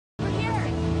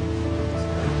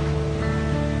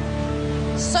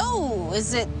you?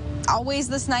 Is it always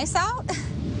this nice out?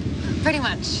 Pretty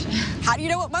much. How do you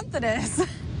know what month it is?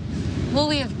 Well,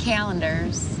 we have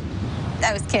calendars.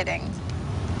 I was kidding.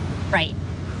 Right.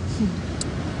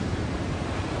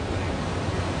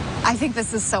 I think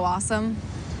this is so awesome,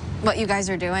 what you guys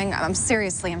are doing. I'm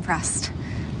seriously impressed.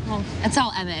 Well, it's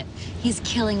all Emmett. He's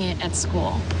killing it at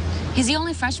school. He's the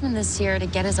only freshman this year to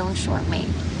get his own short made.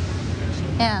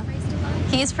 Yeah,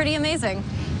 he's pretty amazing.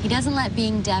 He doesn't let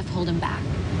being deaf hold him back.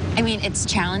 I mean, it's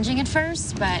challenging at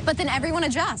first, but... But then everyone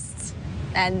adjusts,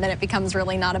 and then it becomes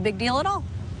really not a big deal at all.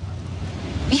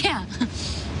 Yeah.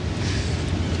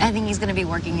 I think he's going to be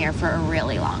working here for a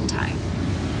really long time.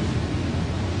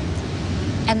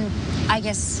 And I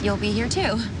guess you'll be here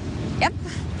too. Yep.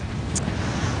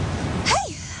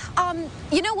 Hey,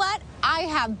 you know what? I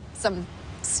have some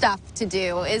stuff to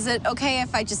do. Is it okay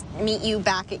if I just meet you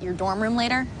back at your dorm room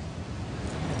later?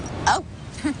 Oh,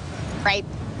 right.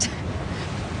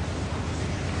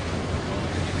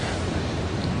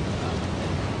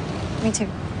 Me too.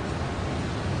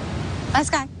 Bye,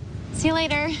 Skye. See you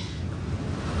later.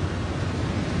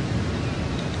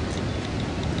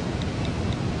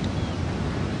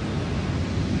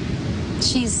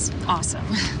 She's awesome.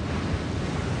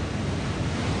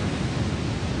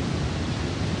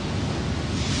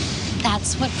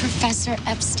 That's what Professor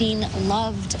Epstein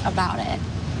loved about it.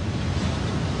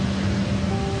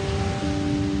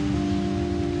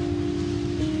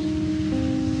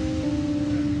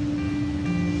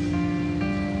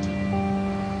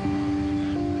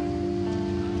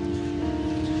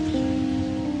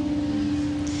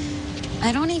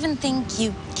 I don't even think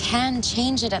you can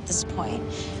change it at this point.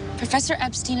 Professor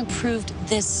Epstein approved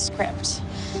this script.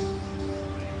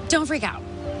 Don't freak out.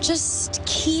 Just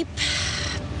keep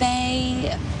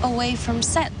Bay away from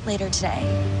set later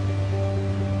today.